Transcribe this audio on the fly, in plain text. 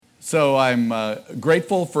So I'm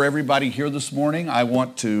grateful for everybody here this morning. I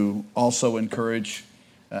want to also encourage,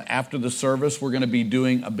 after the service, we're going to be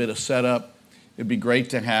doing a bit of setup. It'd be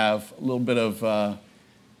great to have a little bit of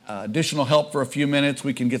additional help for a few minutes.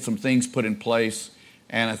 We can get some things put in place,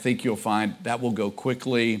 and I think you'll find that will go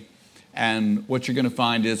quickly. And what you're going to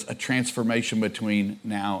find is a transformation between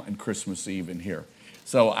now and Christmas Eve in here.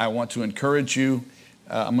 So I want to encourage you.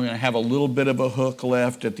 I'm going to have a little bit of a hook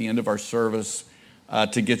left at the end of our service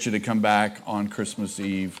to get you to come back on Christmas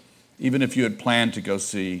Eve, even if you had planned to go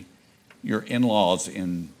see your in-laws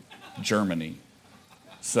in Germany.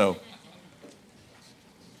 So,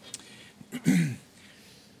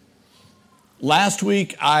 last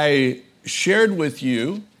week I shared with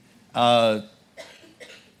you something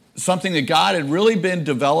that God had really been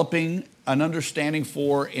developing an understanding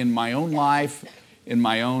for in my own life, in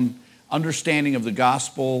my own understanding of the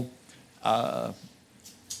gospel,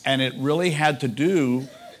 and it really had to do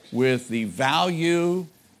with the value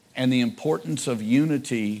and the importance of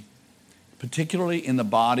unity, particularly in the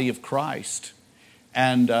body of Christ.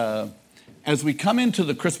 And as we come into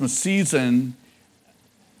the Christmas season,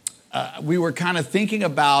 we were kind of thinking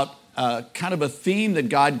about kind of a theme that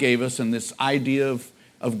God gave us and this idea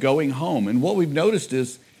of going home. And what we've noticed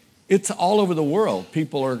is it's all over the world.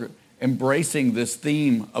 People are embracing this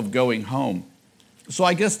theme of going home. So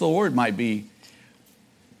I guess the Lord might be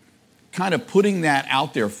kind of putting that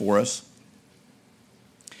out there for us.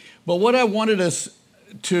 But what I wanted us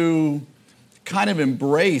to kind of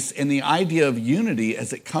embrace in the idea of unity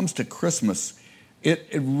as it comes to Christmas, it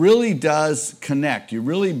really does connect. You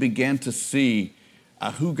really begin to see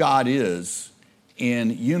who God is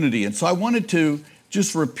in unity. And so I wanted to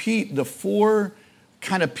just repeat the four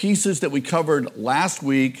kind of pieces that we covered last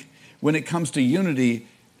week when it comes to unity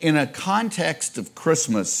in a context of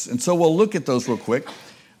Christmas. And so we'll look at those real quick.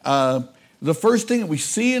 The first thing that we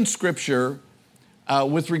see in Scripture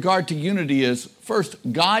with regard to unity is, first,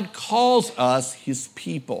 God calls us His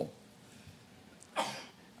people.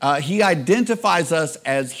 He identifies us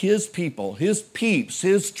as His people, His peeps,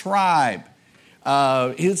 His tribe,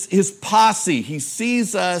 His posse. He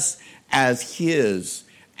sees us as His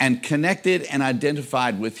and connected and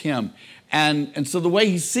identified with Him. And so the way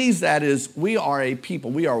He sees that is we are a people.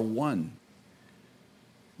 We are one.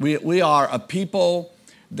 We are a people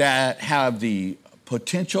that have the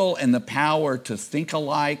potential and the power to think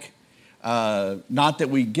alike. Not that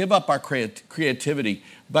we give up our creativity,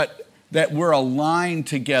 but that we're aligned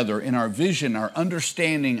together in our vision, our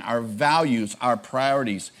understanding, our values, our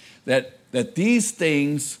priorities. That these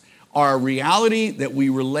things are a reality that we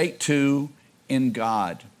relate to in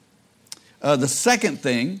God. The second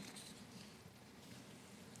thing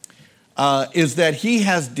is that He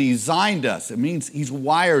has designed us. It means He's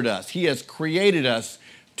wired us. He has created us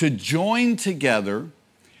to join together,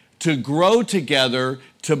 to grow together,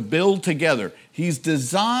 to build together. He's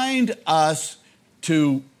designed us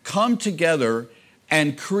to come together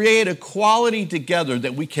and create a quality together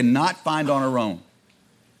that we cannot find on our own.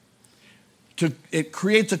 It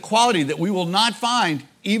creates a quality that we will not find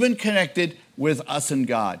even connected with us and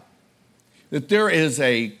God. That there is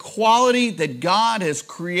a quality that God has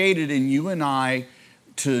created in you and I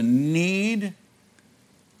to need.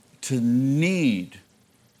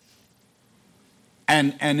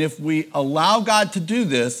 And if we allow God to do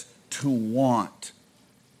this, to want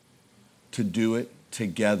to do it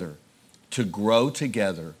together, to grow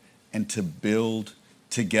together, and to build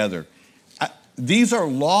together. These are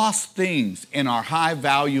lost things in our high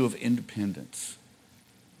value of independence.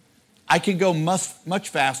 I can go much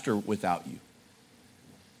faster without you.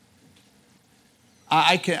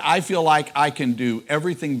 I feel like I can do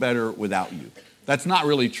everything better without you. That's not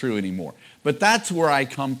really true anymore. But that's where I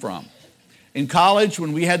come from. In college,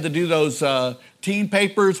 when we had to do those teen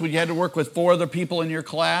papers, when you had to work with 4 other people in your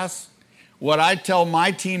class, what I tell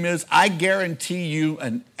my team is, I guarantee you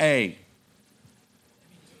an A.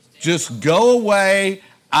 Just go away.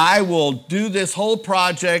 I will do this whole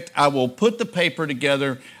project. I will put the paper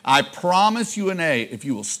together. I promise you an A if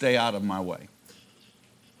you will stay out of my way.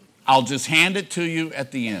 I'll just hand it to you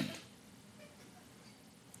at the end.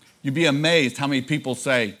 You'd be amazed how many people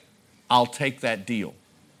say, I'll take that deal.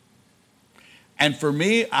 And for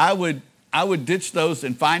me, I would ditch those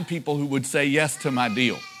and find people who would say yes to my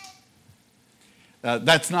deal.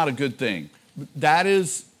 That's not a good thing. That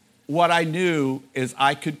is what I knew is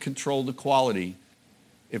I could control the quality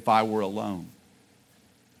if I were alone.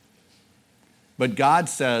 But God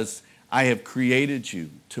says, I have created you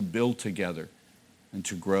to build together and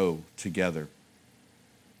to grow together.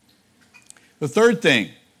 The third thing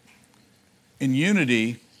in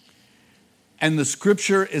unity, and the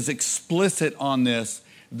Scripture is explicit on this,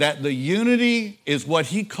 that the unity is what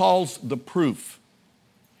he calls the proof.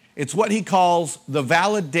 It's what he calls the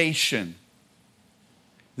validation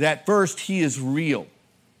that first he is real.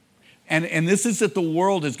 And this is that the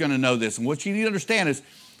world is going to know this. And what you need to understand is,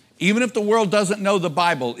 even if the world doesn't know the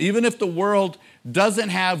Bible, even if the world doesn't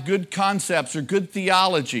have good concepts or good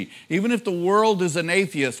theology, even if the world is an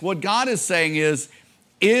atheist, what God is saying is,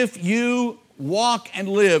 if you walk and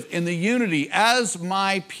live in the unity as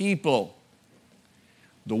my people,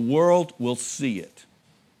 the world will see it.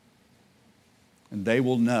 And they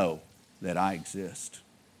will know that I exist.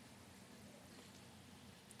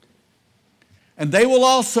 And they will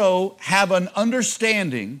also have an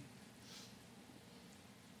understanding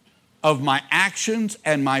of my actions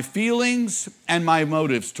and my feelings and my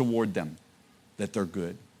motives toward them, that they're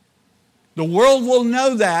good. The world will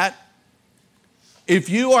know that if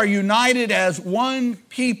you are united as one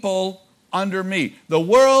people under me. The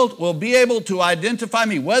world will be able to identify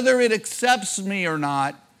me. Whether it accepts me or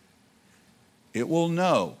not, it will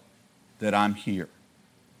know that I'm here,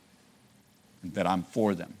 that I'm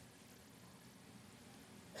for them.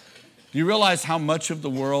 Do you realize how much of the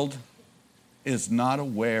world is not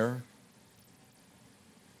aware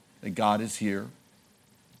that God is here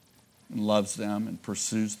and loves them and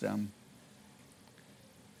pursues them,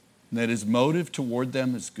 and that his motive toward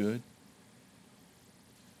them is good?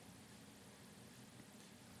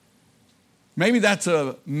 Maybe that's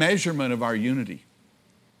a measurement of our unity.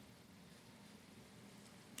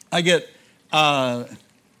 I get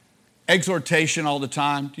exhortation all the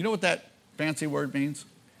time. Do you know what that fancy word means?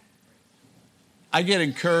 I get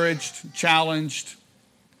encouraged, challenged,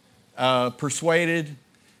 persuaded.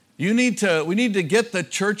 We need to get the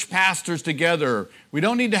church pastors together. We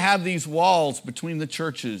don't need to have these walls between the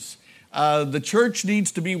churches. The church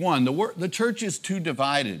needs to be one. The church is too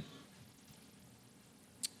divided.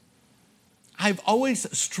 I've always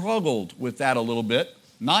struggled with that a little bit,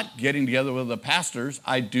 not getting together with the pastors.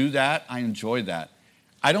 I do that. I enjoy that.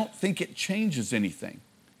 I don't think it changes anything.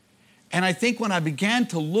 And I think when I began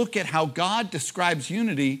to look at how God describes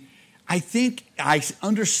unity, I think I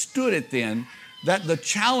understood it then that the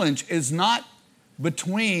challenge is not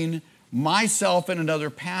between myself and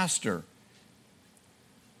another pastor.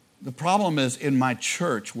 The problem is, in my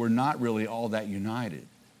church, we're not really all that united.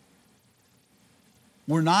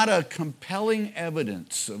 We're not a compelling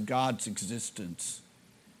evidence of God's existence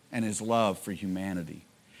and his love for humanity.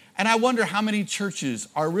 And I wonder how many churches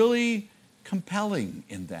are really compelling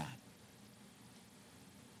in that.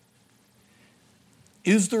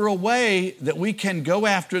 Is there a way that we can go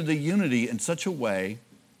after the unity in such a way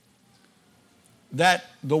that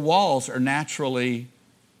the walls are naturally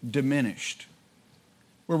diminished?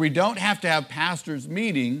 Where we don't have to have pastors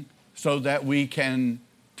meeting so that we can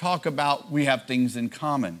talk about we have things in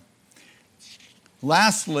common.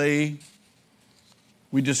 Lastly,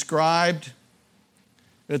 we described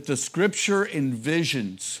that the Scripture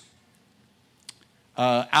envisions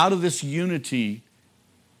out of this unity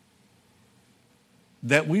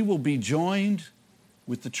that we will be joined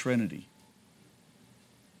with the Trinity.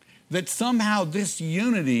 That somehow this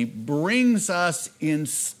unity brings us in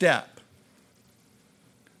step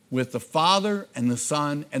with the Father and the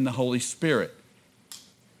Son and the Holy Spirit.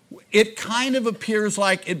 It kind of appears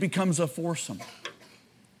like it becomes a foursome.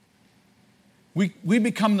 We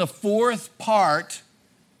become the fourth part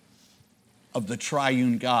of the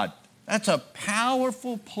triune God. That's a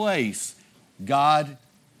powerful place God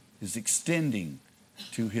is extending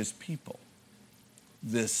to his people,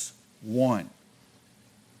 this one.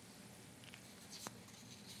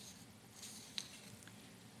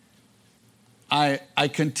 I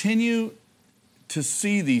continue to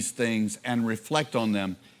see these things and reflect on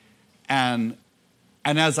them, and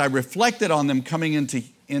as I reflected on them coming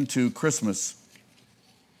into Christmas,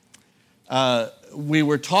 we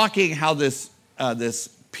were talking how this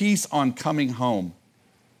piece on coming home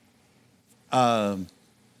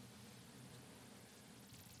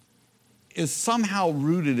is somehow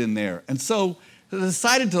rooted in there. And so I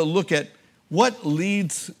decided to look at what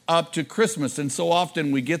leads up to Christmas. And so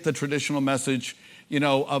often we get the traditional message,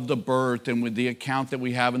 of the birth, and with the account that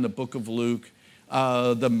we have in the book of Luke,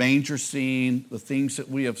 the manger scene, the things that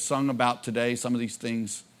we have sung about today, some of these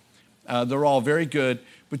things, they're all very good.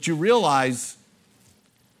 But you realize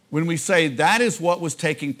when we say that is what was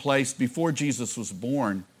taking place before Jesus was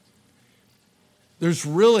born, there's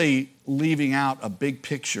really leaving out a big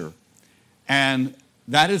picture. And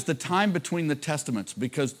that is the time between the Testaments,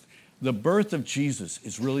 because the birth of Jesus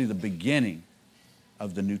is really the beginning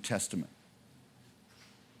of the New Testament.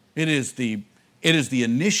 It is the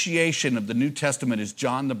initiation of the New Testament is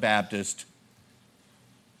John the Baptist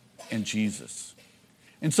and Jesus.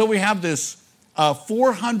 And so we have this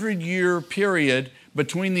 400-year period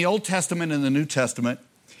between the Old Testament and the New Testament,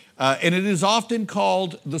 and it is often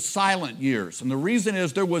called the silent years. And the reason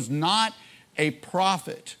is there was not a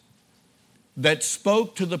prophet that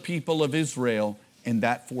spoke to the people of Israel in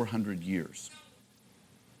that 400 years.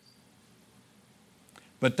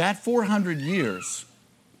 But that 400 years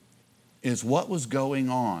is what was going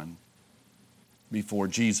on before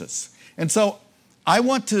Jesus. And so I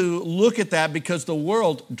want to look at that because the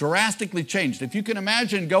world drastically changed. If you can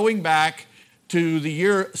imagine going back to the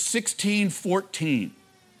year 1614,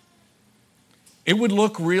 it would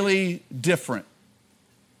look really different.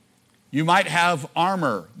 You might have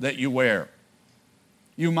armor that you wear.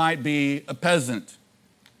 You might be a peasant.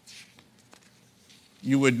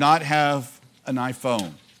 You would not have an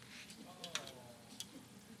iPhone.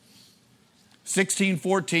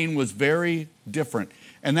 1614 was very different.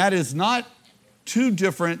 And that is not too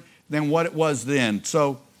different than what it was then.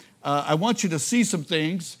 So I want you to see some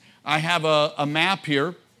things. I have a map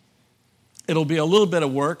here. It'll be a little bit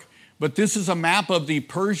of work, but this is a map of the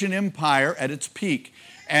Persian Empire at its peak.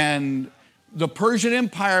 And the Persian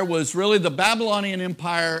Empire was really the Babylonian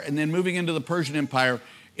Empire, and then moving into the Persian Empire.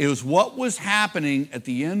 It was what was happening at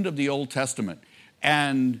the end of the Old Testament.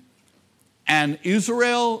 And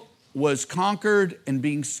Israel was conquered and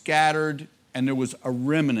being scattered, and there was a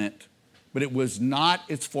remnant, but it was not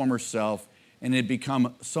its former self, and it had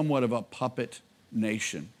become somewhat of a puppet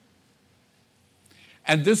nation.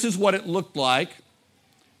 And this is what it looked like.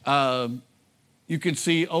 You can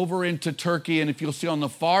see over into Turkey, and if you'll see on the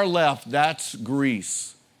far left, that's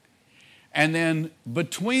Greece. And then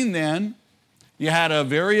between then, you had a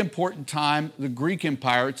very important time, the Greek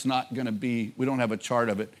Empire. It's not going to be, we don't have a chart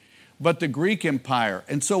of it, but the Greek Empire.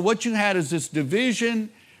 And so what you had is this division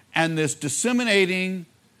and this disseminating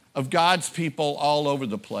of God's people all over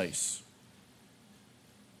the place.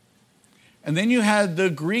 And then you had the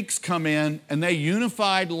Greeks come in and they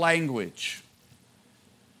unified language.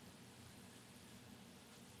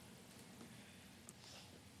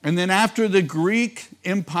 And then after the Greek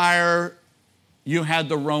Empire, you had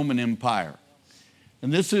the Roman Empire.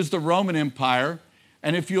 And this is the Roman Empire.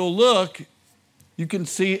 And if you'll look, you can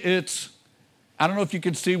see it's, I don't know if you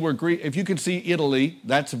can see where Greece, if you can see Italy,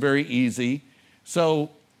 that's very easy. So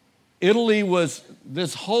Italy was,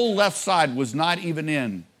 this whole left side was not even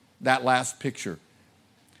in that last picture.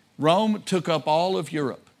 Rome took up all of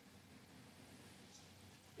Europe.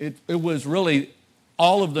 It was really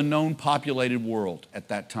all of the known populated world at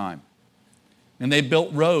that time. And they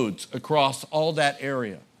built roads across all that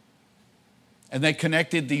area. And they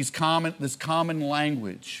connected this common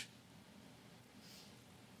language.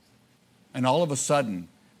 And all of a sudden,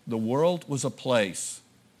 the world was a place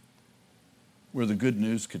where the good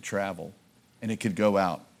news could travel and it could go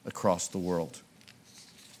out across the world.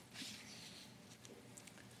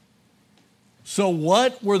 So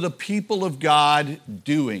what were the people of God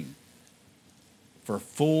doing for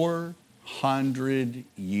 400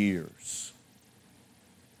 years?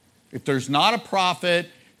 If there's not a prophet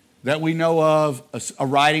that we know of, a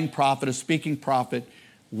writing prophet, a speaking prophet,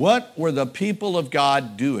 what were the people of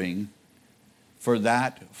God doing for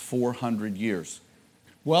that 400 years?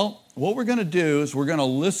 Well, what we're going to do is we're going to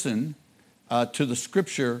listen to the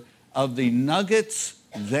scripture of the nuggets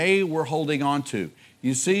they were holding on to.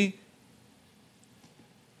 You see,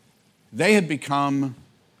 they had become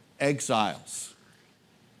exiles,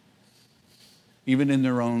 even in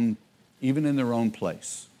their own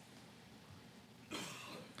place.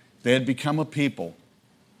 They had become a people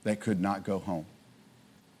that could not go home.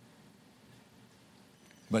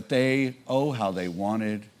 But how they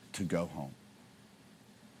wanted to go home.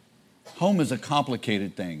 Home is a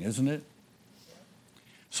complicated thing, isn't it?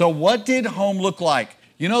 So what did home look like?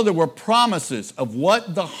 You know, there were promises of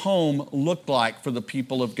what the home looked like for the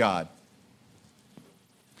people of God.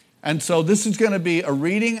 And so this is going to be a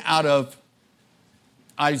reading out of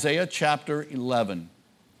Isaiah chapter 11.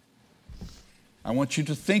 I want you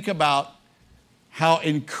to think about how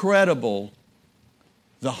incredible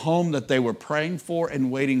the home that they were praying for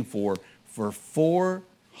and waiting for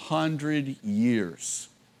 400 years.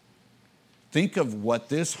 Think of what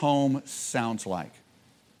this home sounds like.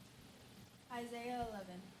 Isaiah 11.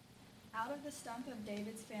 Out of the stump of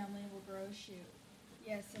David's family will grow a shoot.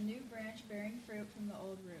 Yes, a new branch bearing fruit from the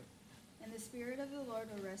old root. And the Spirit of the Lord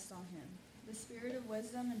will rest on him, the Spirit of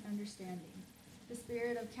wisdom and understanding, the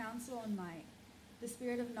Spirit of counsel and might, the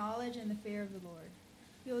Spirit of knowledge and the fear of the Lord.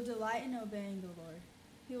 He will delight in obeying the Lord.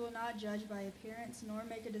 He will not judge by appearance, nor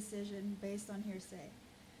make a decision based on hearsay.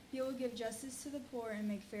 He will give justice to the poor and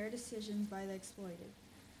make fair decisions by the exploited.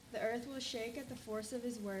 The earth will shake at the force of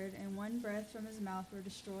his word, and one breath from his mouth will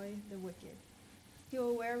destroy the wicked. He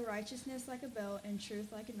will wear righteousness like a belt and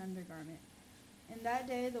truth like an undergarment. In that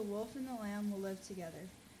day the wolf and the lamb will live together.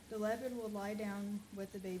 The leopard will lie down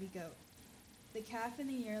with the baby goat. The calf and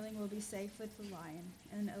the yearling will be safe with the lion,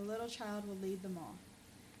 and a little child will lead them all.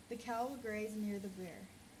 The cow will graze near the bear.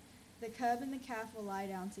 The cub and the calf will lie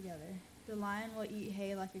down together. The lion will eat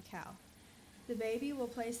hay like a cow. The baby will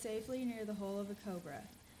play safely near the hole of a cobra.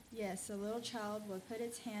 Yes, a little child will put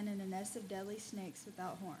its hand in a nest of deadly snakes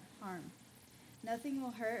without harm. Nothing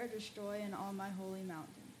will hurt or destroy in all my holy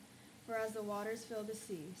mountain. For as the waters fill the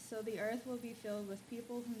sea, so the earth will be filled with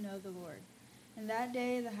people who know the Lord. In that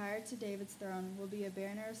day the heir to David's throne will be a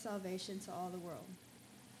banner of salvation to all the world.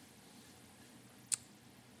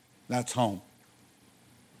 That's home.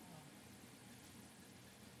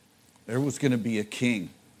 There was going to be a king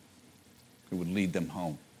who would lead them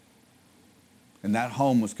home. And that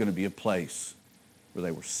home was going to be a place where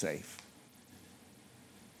they were safe.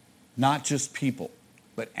 Not just people,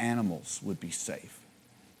 but animals would be safe.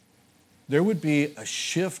 There would be a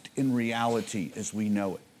shift in reality as we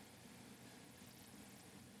know it.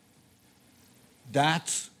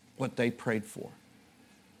 That's what they prayed for.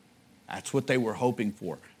 That's what they were hoping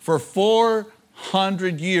for. For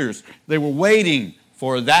 400 years, they were waiting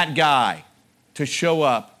for that guy to show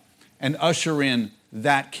up and usher in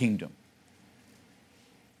that kingdom.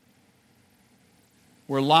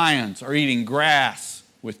 Where lions are eating grass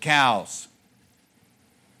with cows,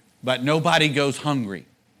 but nobody goes hungry.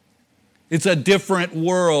 It's a different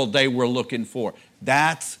world they were looking for.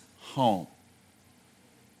 That's home.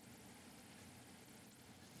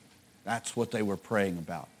 That's what they were praying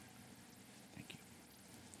about. Thank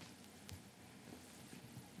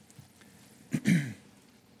you.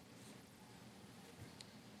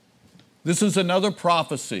 This is another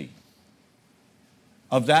prophecy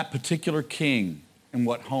of that particular king and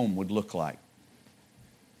what home would look like.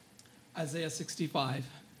 Isaiah 65.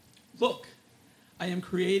 Look, I am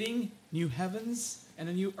creating new heavens and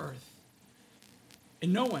a new earth,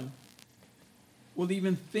 and no one will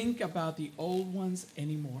even think about the old ones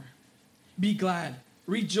anymore. Be glad,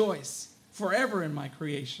 rejoice forever in my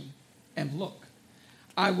creation, and look,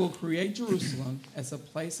 I will create Jerusalem as a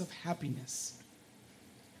place of happiness.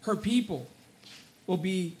 Her people will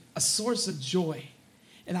be a source of joy,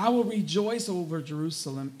 and I will rejoice over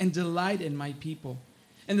Jerusalem and delight in my people.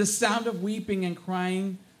 And the sound of weeping and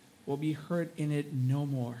crying will be heard in it no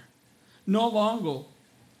more. No longer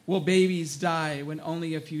will babies die when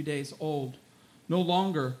only a few days old. No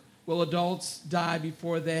longer will adults die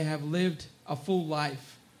before they have lived a full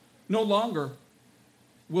life. No longer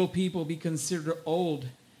will people be considered old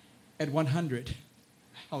at 100.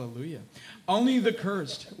 Hallelujah. Only the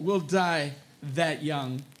cursed will die that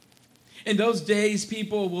young. In those days,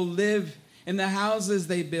 people will live in the houses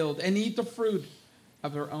they build and eat the fruit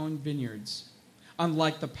of their own vineyards.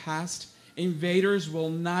 Unlike the past, invaders will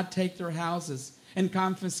not take their houses and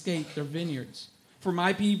confiscate their vineyards. For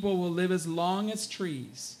my people will live as long as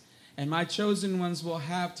trees, and my chosen ones will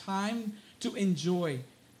have time to enjoy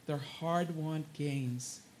their hard-won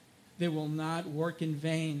gains. They will not work in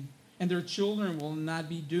vain, and their children will not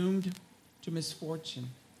be doomed to misfortune.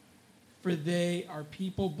 For they are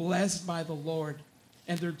people blessed by the Lord,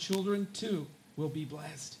 and their children too will be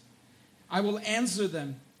blessed. I will answer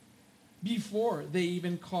them before they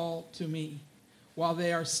even call to me. While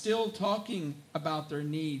they are still talking about their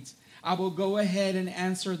needs, I will go ahead and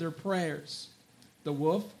answer their prayers. The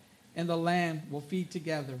wolf and the lamb will feed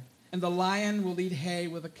together, and the lion will eat hay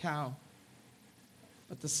with a cow.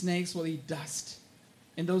 But the snakes will eat dust.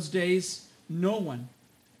 In those days, no one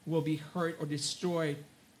will be hurt or destroyed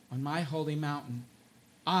on my holy mountain.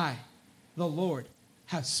 I, the Lord,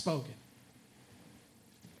 have spoken.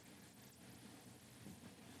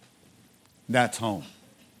 That's home.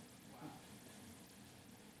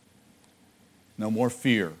 No more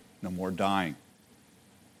fear, no more dying,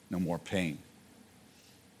 no more pain.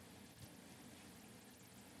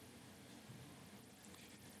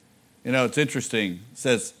 You know, it's interesting. It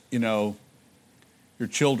says, your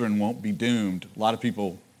children won't be doomed. A lot of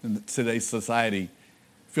people in today's society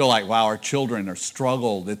feel like, wow, our children are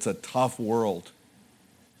struggled. It's a tough world.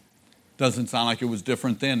 Doesn't sound like it was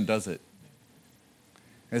different then, does it?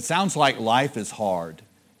 It sounds like life is hard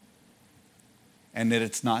and that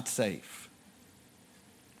it's not safe.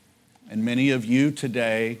 And many of you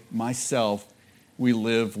today, myself, we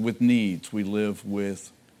live with needs. We live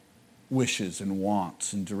with wishes and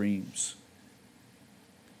wants and dreams.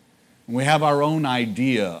 And we have our own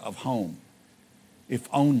idea of home. If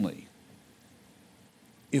only.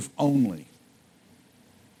 If only.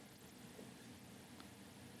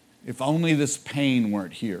 If only this pain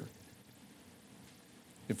weren't here.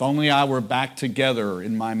 If only I were back together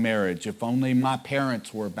in my marriage. If only my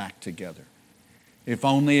parents were back together. If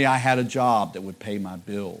only I had a job that would pay my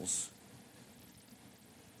bills.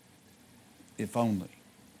 If only.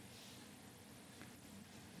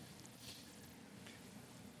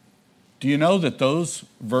 Do you know that those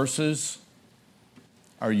verses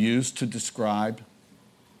are used to describe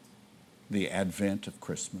the advent of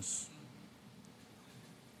Christmas?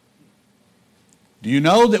 Do you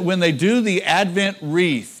know that when they do the Advent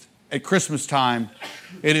wreath at Christmas time,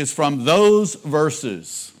 it is from those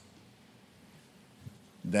verses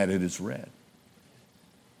that it is read?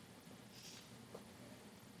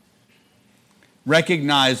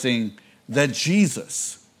 Recognizing that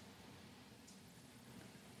Jesus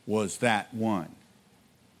was that one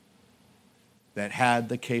that had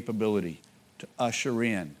the capability to usher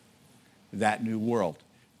in that new world,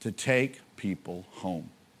 to take people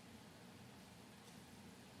home.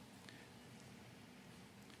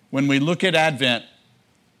 When we look at Advent,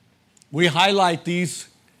 we highlight these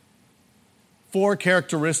 4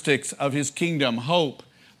 characteristics of his kingdom: hope,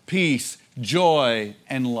 peace, joy,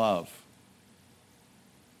 and love.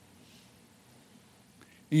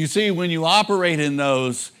 You see, when you operate in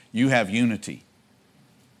those, you have unity.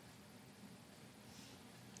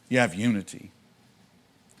 You have unity.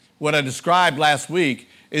 What I described last week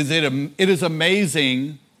is it is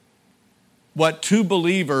amazing what 2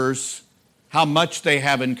 believers, how much they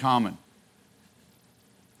have in common.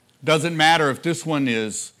 Doesn't matter if this one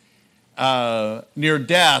is near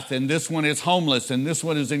death, and this one is homeless, and this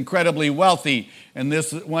one is incredibly wealthy, and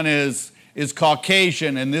this one is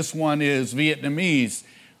Caucasian, and this one is Vietnamese.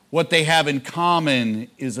 What they have in common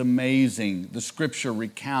is amazing. The scripture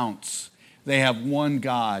recounts they have one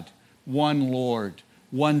God, one Lord,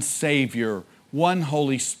 one Savior, one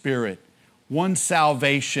Holy Spirit, one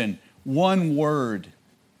salvation, one word.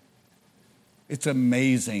 It's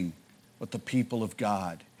amazing what the people of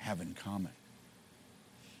God have in common.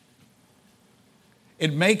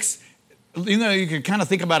 It makes, you can kind of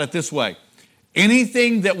think about it this way.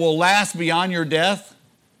 Anything that will last beyond your death,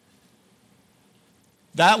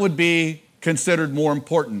 that would be considered more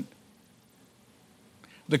important.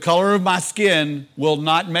 The color of my skin will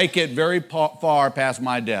not make it very far past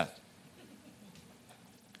my death.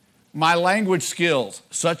 My language skills,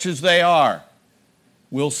 such as they are,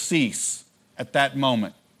 will cease at that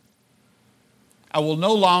moment. I will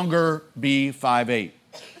no longer be 5'8".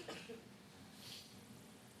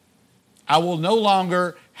 I will no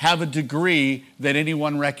longer have a degree that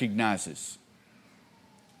anyone recognizes.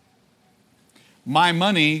 My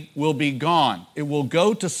money will be gone. It will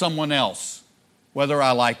go to someone else, whether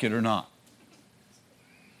I like it or not.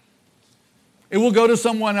 It will go to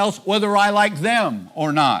someone else whether I like them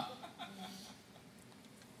or not.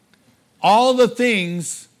 All the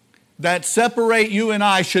things that separate you and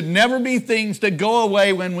I should never be things that go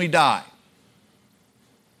away when we die.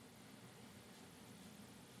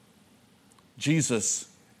 Jesus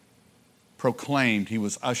proclaimed he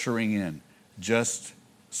was ushering in just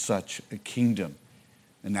such a kingdom.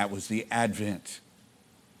 And that was the advent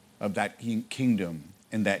of that kingdom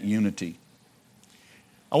and that unity.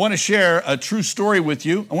 I want to share a true story with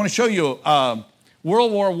you. I want to show you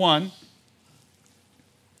World War I.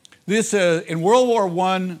 In World War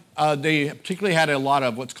I, they particularly had a lot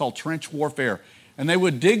of what's called trench warfare. And they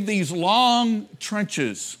would dig these long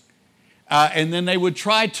trenches. And then they would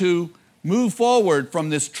try to move forward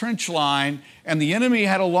from this trench line, and the enemy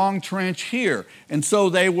had a long trench here. And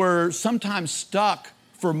so they were sometimes stuck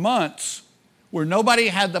for months where nobody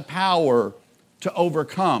had the power to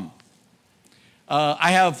overcome.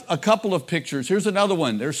 I have a couple of pictures. Here's another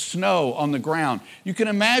one. There's snow on the ground. You can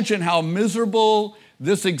imagine how miserable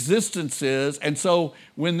this existence is. And so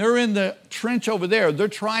when they're in the trench over there, they're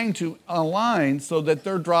trying to align so that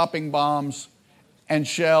they're dropping bombs and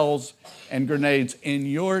shells and grenades in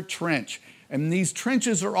your trench. And these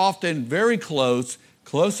trenches are often very close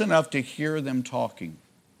enough to hear them talking.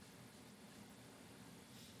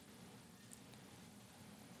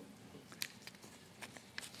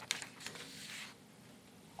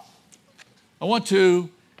 I want to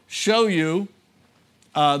show you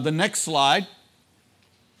the next slide.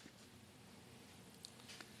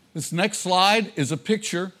 This next slide is a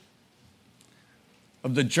picture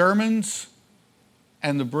of the Germans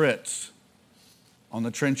and the Brits on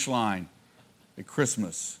the trench line at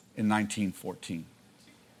Christmas in 1914.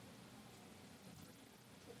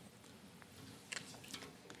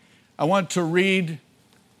 I want to read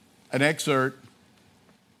an excerpt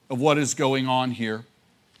of what is going on here.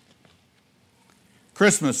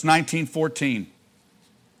 Christmas 1914.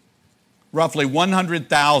 roughly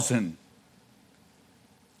 100,000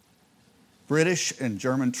 British and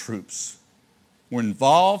German troops were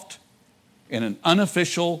involved in an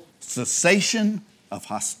unofficial cessation of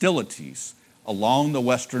hostilities along the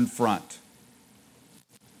Western Front.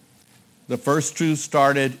 The first truce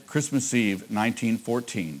started Christmas Eve,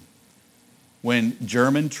 1914, when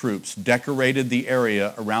German troops decorated the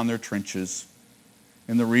area around their trenches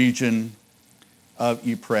in the region of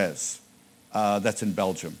Ypres, that's in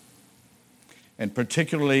Belgium, and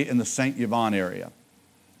particularly in the Saint-Yvon area.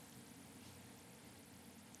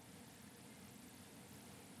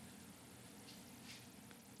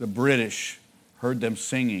 The British heard them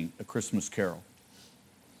singing a Christmas carol.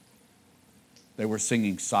 They were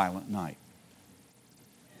singing Silent Night.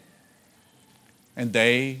 And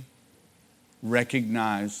they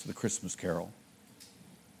recognized the Christmas carol.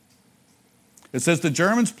 It says the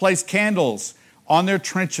Germans placed candles on their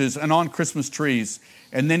trenches and on Christmas trees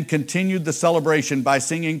and then continued the celebration by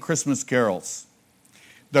singing Christmas carols.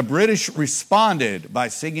 The British responded by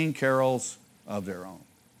singing carols of their own.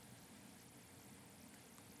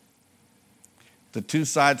 The two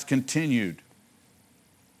sides continued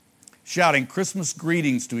shouting Christmas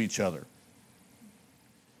greetings to each other.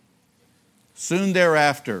 Soon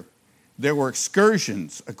thereafter, there were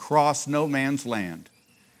excursions across no man's land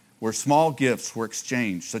where small gifts were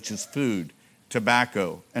exchanged, such as food,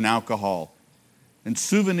 tobacco, and alcohol, and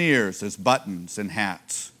souvenirs as buttons and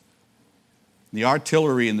hats. The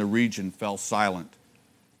artillery in the region fell silent,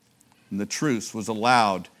 and the truce was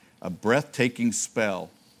allowed a breathtaking spell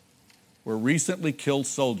where recently killed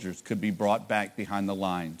soldiers could be brought back behind the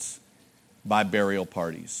lines by burial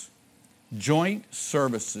parties. Joint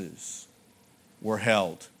services were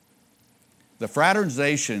held. The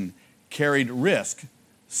fraternization carried risk.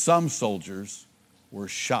 Some soldiers were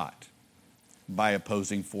shot by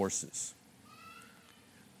opposing forces.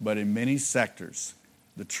 But in many sectors,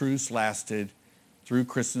 the truce lasted through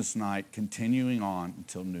Christmas night, continuing on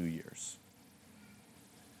until New Year's.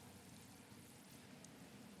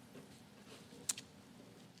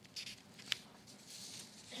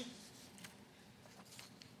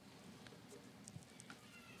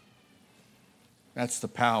 That's the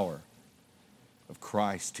power of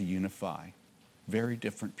Christ to unify very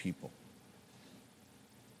different people.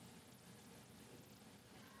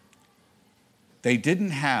 They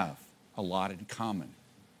didn't have a lot in common.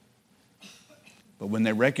 But when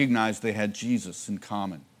they recognized they had Jesus in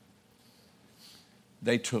common,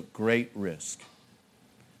 they took great risk.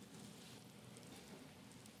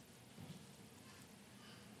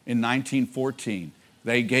 In 1914,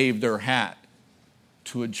 they gave their hat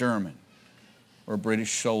to a German or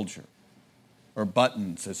British soldier, or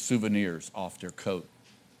buttons as souvenirs off their coat.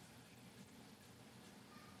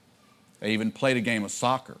 They even played a game of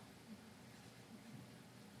soccer.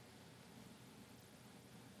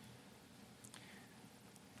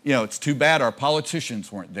 You know, it's too bad our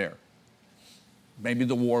politicians weren't there. Maybe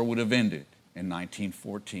the war would have ended in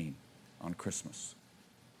 1914 on Christmas.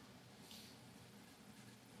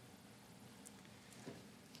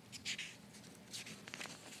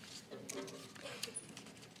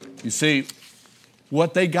 You see,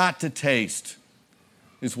 what they got to taste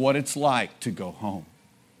is what it's like to go home,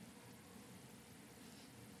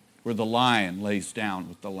 where the lion lays down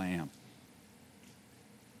with the lamb,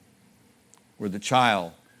 where the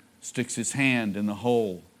child sticks his hand in the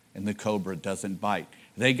hole and the cobra doesn't bite.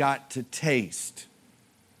 They got to taste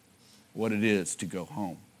what it is to go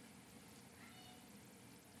home.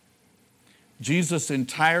 Jesus'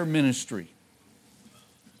 entire ministry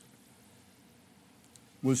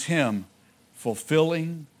was him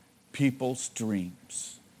fulfilling people's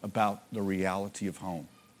dreams about the reality of home.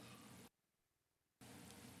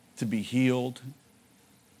 To be healed,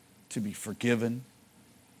 to be forgiven,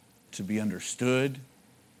 to be understood,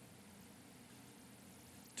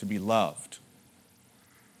 to be loved.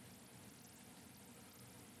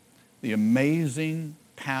 The amazing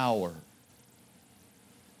power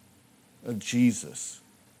of Jesus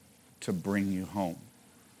to bring you home.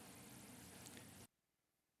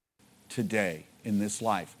 Today, in this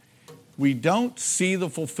life, we don't see the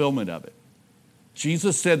fulfillment of it.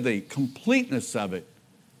 Jesus said the completeness of it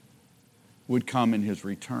would come in his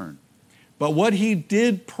return. But what he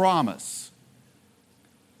did promise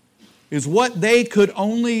is what they could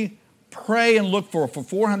only pray and look for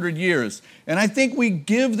 400 years. And I think we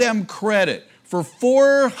give them credit for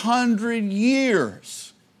 400 years.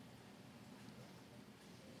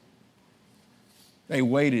 They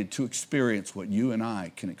waited to experience what you and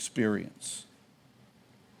I can experience.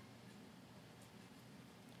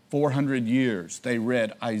 400 years they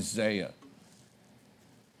read Isaiah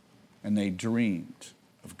and they dreamed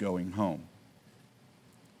of going home.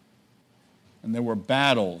 And there were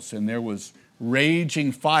battles, and there was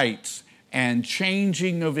raging fights and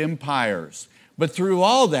changing of empires. But through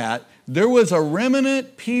all that, there was a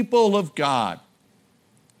remnant people of God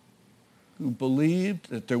who believed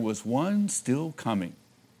that there was one still coming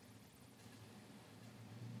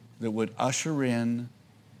that would usher in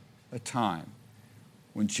a time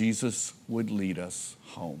when Jesus would lead us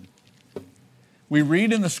home. We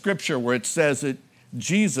read in the scripture where it says that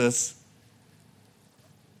Jesus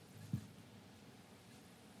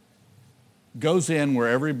goes in where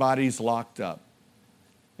everybody's locked up,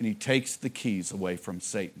 and he takes the keys away from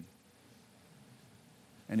Satan,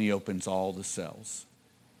 and he opens all the cells.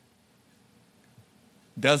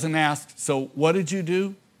 Doesn't ask, so what did you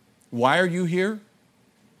do? Why are you here?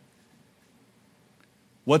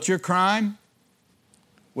 What's your crime?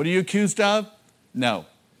 What are you accused of? No.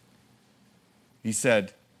 He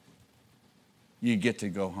said, you get to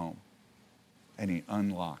go home. And he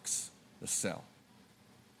unlocks the cell.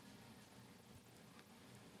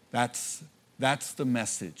 That's the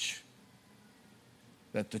message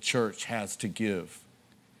that the church has to give.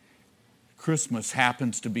 Christmas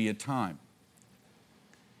happens to be a time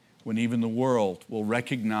when even the world will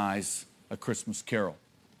recognize a Christmas carol.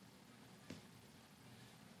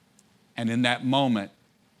 And in that moment,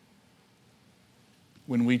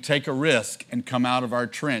 when we take a risk and come out of our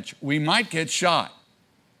trench, we might get shot.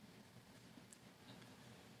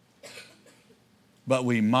 But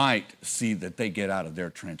we might see that they get out of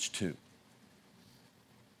their trench too.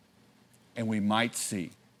 And we might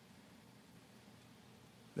see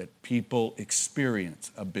that people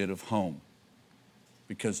experience a bit of home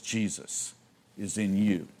because Jesus is in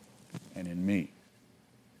you and in me.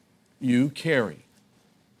 You carry,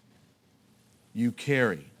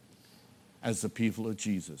 as the people of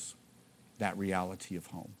Jesus, that reality of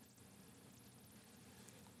home.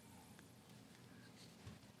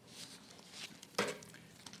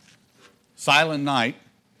 Silent Night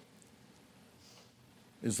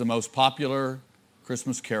is the most popular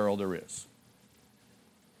Christmas carol there is.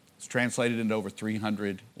 It's translated into over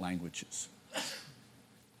 300 languages.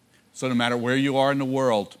 So no matter where you are in the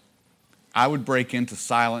world, I would break into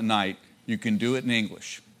Silent Night. You can do it in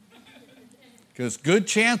English. Because good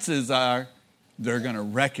chances are they're going to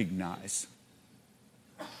recognize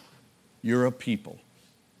you're a people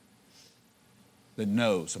that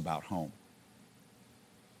knows about home.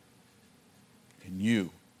 And you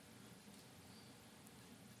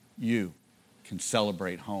can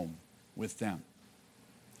celebrate home with them.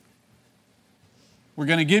 We're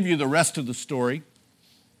going to give you the rest of the story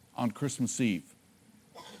on Christmas Eve.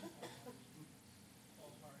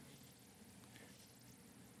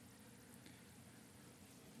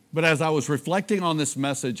 But as I was reflecting on this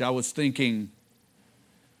message, I was thinking,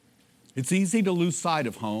 it's easy to lose sight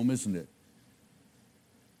of home, isn't it?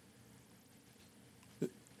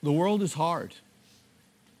 The world is hard.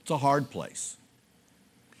 It's a hard place.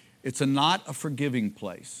 It's not a forgiving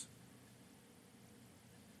place.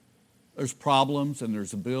 There's problems, and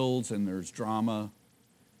there's bills, and there's drama,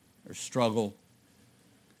 there's struggle.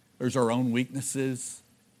 There's our own weaknesses,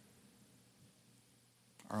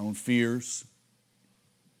 our own fears.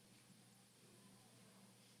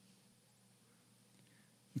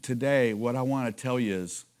 Today, what I want to tell you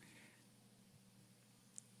is,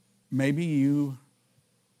 maybe you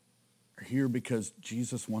are here because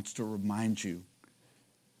Jesus wants to remind you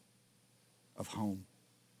of home.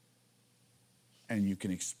 And you can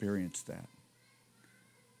experience that.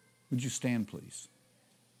 Would you stand, please?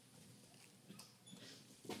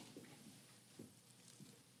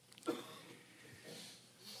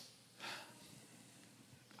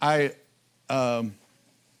 I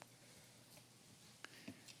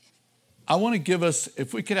want to give us,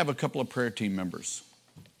 if we could have a couple of prayer team members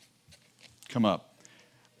come up.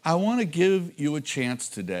 I want to give you a chance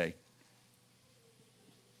today.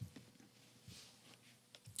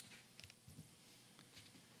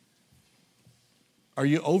 Are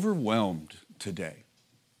you overwhelmed today?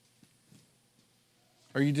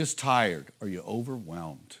 Are you just tired? Are you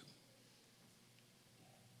overwhelmed?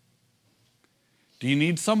 Do you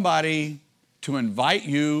need somebody to invite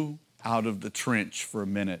you out of the trench for a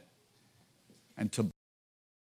minute and to